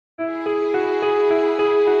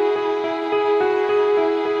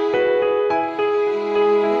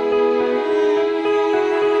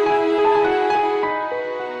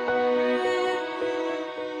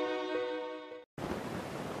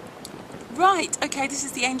Right, okay, this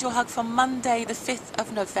is the Angel Hug for Monday, the 5th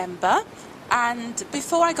of November. And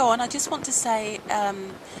before I go on, I just want to say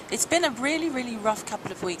it's been a really, really rough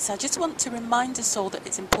couple of weeks. I just want to remind us all that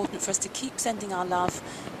it's important for us to keep sending our love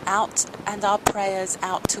out and our prayers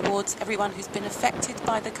out towards everyone who's been affected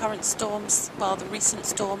by the current storms, well, the recent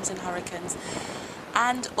storms and hurricanes.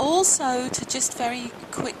 And also to just very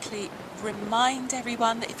quickly remind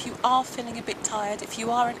everyone that if you are feeling a bit tired, if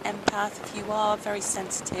you are an empath, if you are very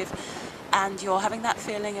sensitive, and you're having that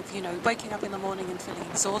feeling of, waking up in the morning and feeling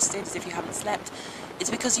exhausted as if you haven't slept, it's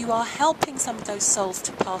because you are helping some of those souls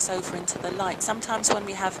to pass over into the light. Sometimes when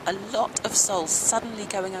we have a lot of souls suddenly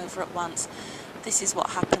going over at once, this is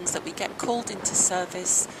what happens, that we get called into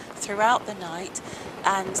service throughout the night,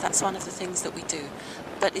 and that's one of the things that we do.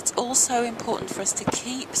 But it's also important for us to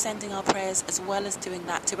keep sending our prayers as well as doing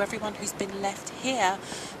that to everyone who's been left here,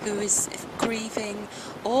 who is grieving,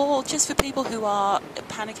 or just for people who are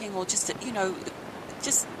panicking, or just,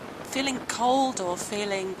 just feeling cold, or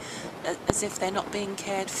feeling as if they're not being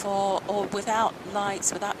cared for, or without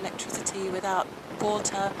lights, without electricity, without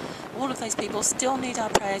water. All of those people still need our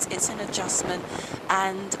prayers. It's an adjustment,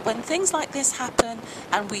 and when things like this happen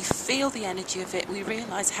and we feel the energy of it, we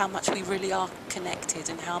realize how much we really are connected,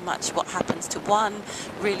 and how much what happens to one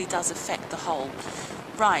really does affect the whole.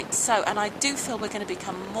 Right, so, and I do feel we're going to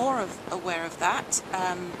become more aware of that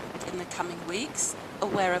in the coming weeks,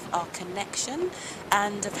 aware of our connection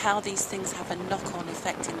and of how these things have a knock-on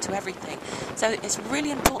effect into everything. So it's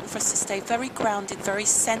really important for us to stay very grounded, very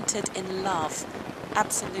centered in love.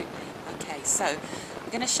 Absolutely. Okay, so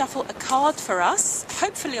we're going to shuffle a card for us,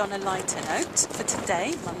 hopefully on a lighter note, for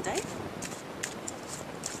today, Monday.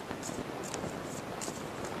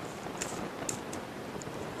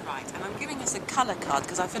 Right, and I'm giving us a colour card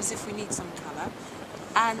because I feel as if we need some colour.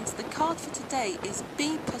 And the card for today is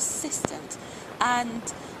Be Persistent. And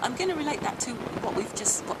I'm going to relate that to what we've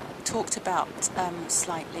just talked about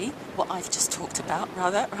slightly, what I've just talked about,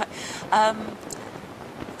 rather, right?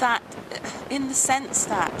 That in the sense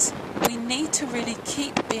that we need to really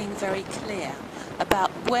keep being very clear about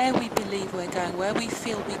where we believe we're going, where we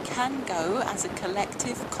feel we can go as a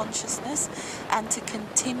collective consciousness, and to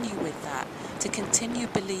continue with that, to continue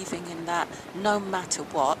believing in that no matter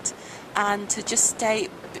what, and to just stay,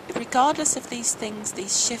 regardless of these things,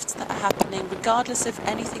 these shifts that are happening, regardless of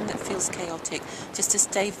anything that feels chaotic, just to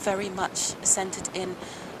stay very much centered in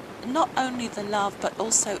not only the love, but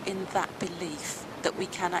also in that belief that we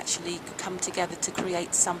can actually come together to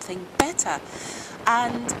create something better.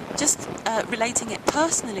 And just relating it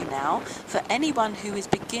personally now, for anyone who is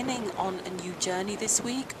beginning on a new journey this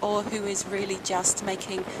week, or who is really just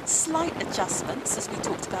making slight adjustments, as we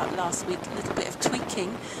talked about last week, a little bit of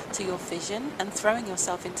tweaking to your vision and throwing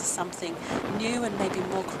yourself into something new and maybe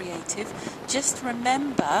more creative, just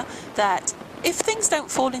remember that if things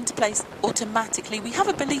don't fall into place automatically, we have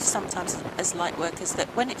a belief sometimes as light workers that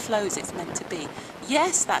when it flows, it's meant to be.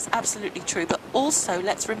 Yes, that's absolutely true, but also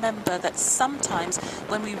let's remember that sometimes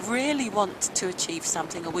when we really want to achieve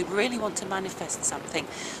something, or we really want to manifest something,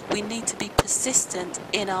 we need to be persistent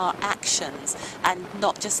in our actions and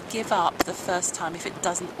not just give up the first time if it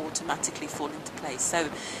doesn't automatically fall into place.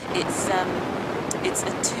 So it's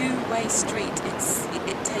a two-way street.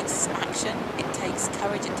 It takes action, it takes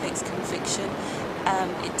courage, it takes conviction,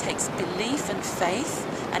 it takes belief and faith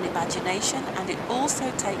and imagination, and it also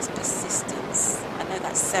takes persistence. I know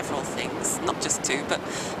that's several things, not just two, but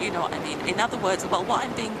you know what I mean. In other words, well, what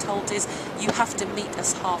I'm being told is you have to meet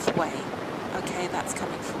us halfway. Okay, that's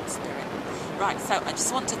coming from Spirit. Right, so I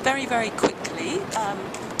just want to very, very quickly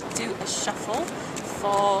do a shuffle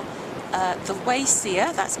for the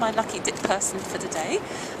Wayseer. That's my lucky dip person for today,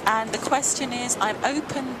 and the question is, I'm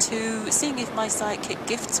open to seeing if my psychic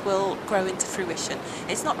gifts will grow into fruition.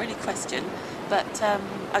 It's not really a question, but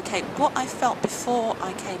okay, what I felt before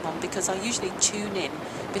I came on, because I usually tune in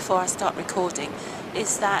before I start recording,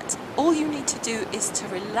 is that all you need to do is to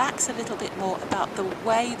relax a little bit more about the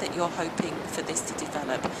way that you're hoping for this to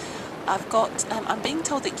develop. I'm being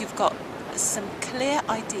told that you've got some clear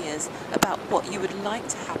ideas about what you would like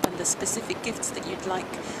to happen, the specific gifts that you'd like,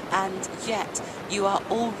 and yet you are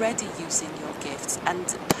already using your gifts,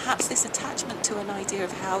 and perhaps this attachment to an idea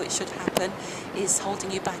of how it should happen is holding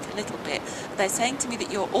you back a little bit. They're saying to me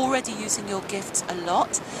that you're already using your gifts a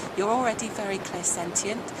lot, you're already very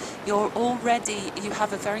clairsentient, you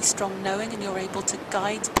have a very strong knowing, and you're able to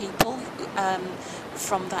guide people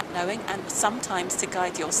from that knowing, and sometimes to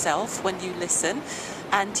guide yourself when you listen.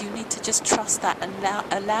 And you need to just trust that and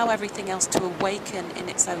allow everything else to awaken in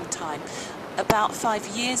its own time. about 5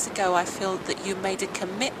 years ago, I feel that you made a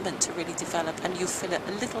commitment to really develop, and you feel it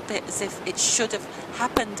a little bit as if it should have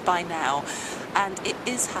happened by now. And it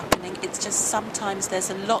is happening. It's just sometimes there's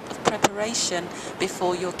a lot of preparation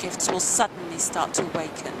before your gifts will suddenly start to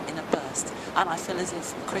awaken in a burst. And I feel as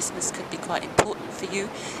if Christmas could be quite important for you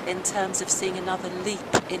in terms of seeing another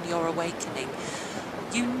leap in your awakening.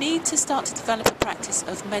 You need to start to develop a practice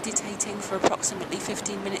of meditating for approximately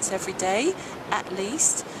 15 minutes every day, at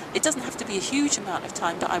least. It doesn't have to be a huge amount of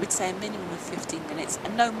time, but I would say a minimum of 15 minutes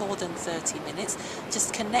and no more than 30 minutes.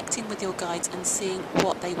 Just connecting with your guides and seeing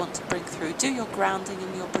what they want to bring through. Do your grounding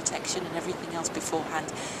and your protection and everything else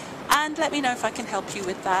beforehand. And let me know if I can help you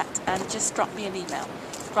with that, and just drop me an email.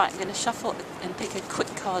 Right, I'm going to shuffle and pick a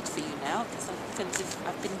quick card for you now, because I feel as if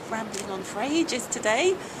I've been rambling on for ages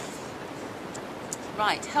today.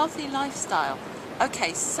 Right, healthy lifestyle.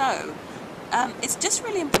 Okay, so it's just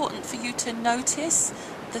really important for you to notice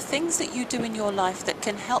the things that you do in your life that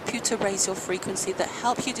can help you to raise your frequency, that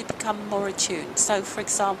help you to become more attuned. So, for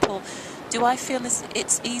example, do I feel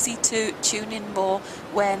it's easy to tune in more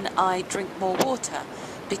when I drink more water?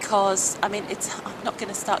 Because, I mean, I'm not going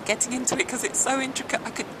to start getting into it because it's so intricate.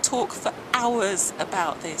 I could talk for hours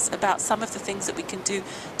about this, about some of the things that we can do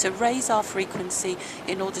to raise our frequency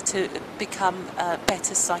in order to become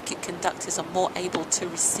better psychic conductors or more able to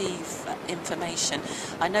receive information.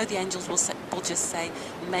 I know the angels will just say,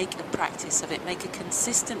 make a practice of it, make a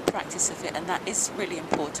consistent practice of it, and that is really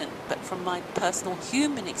important. But from my personal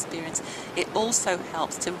human experience, it also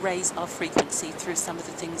helps to raise our frequency through some of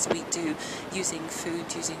the things we do, using food,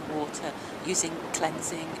 using water, using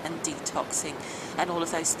cleansing and detoxing and all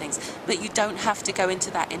of those things. But you don't have to go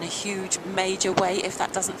into that in a huge major way if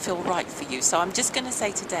that doesn't feel right for you. So I'm just going to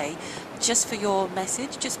say today, just for your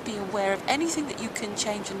message, just be aware of anything that you can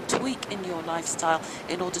change and tweak in your lifestyle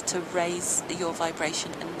in order to raise your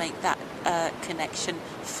vibration and make that connection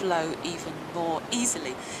flow even more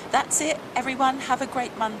easily. That's it, everyone. Have a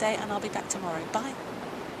great Monday, and I'll be back tomorrow. Bye.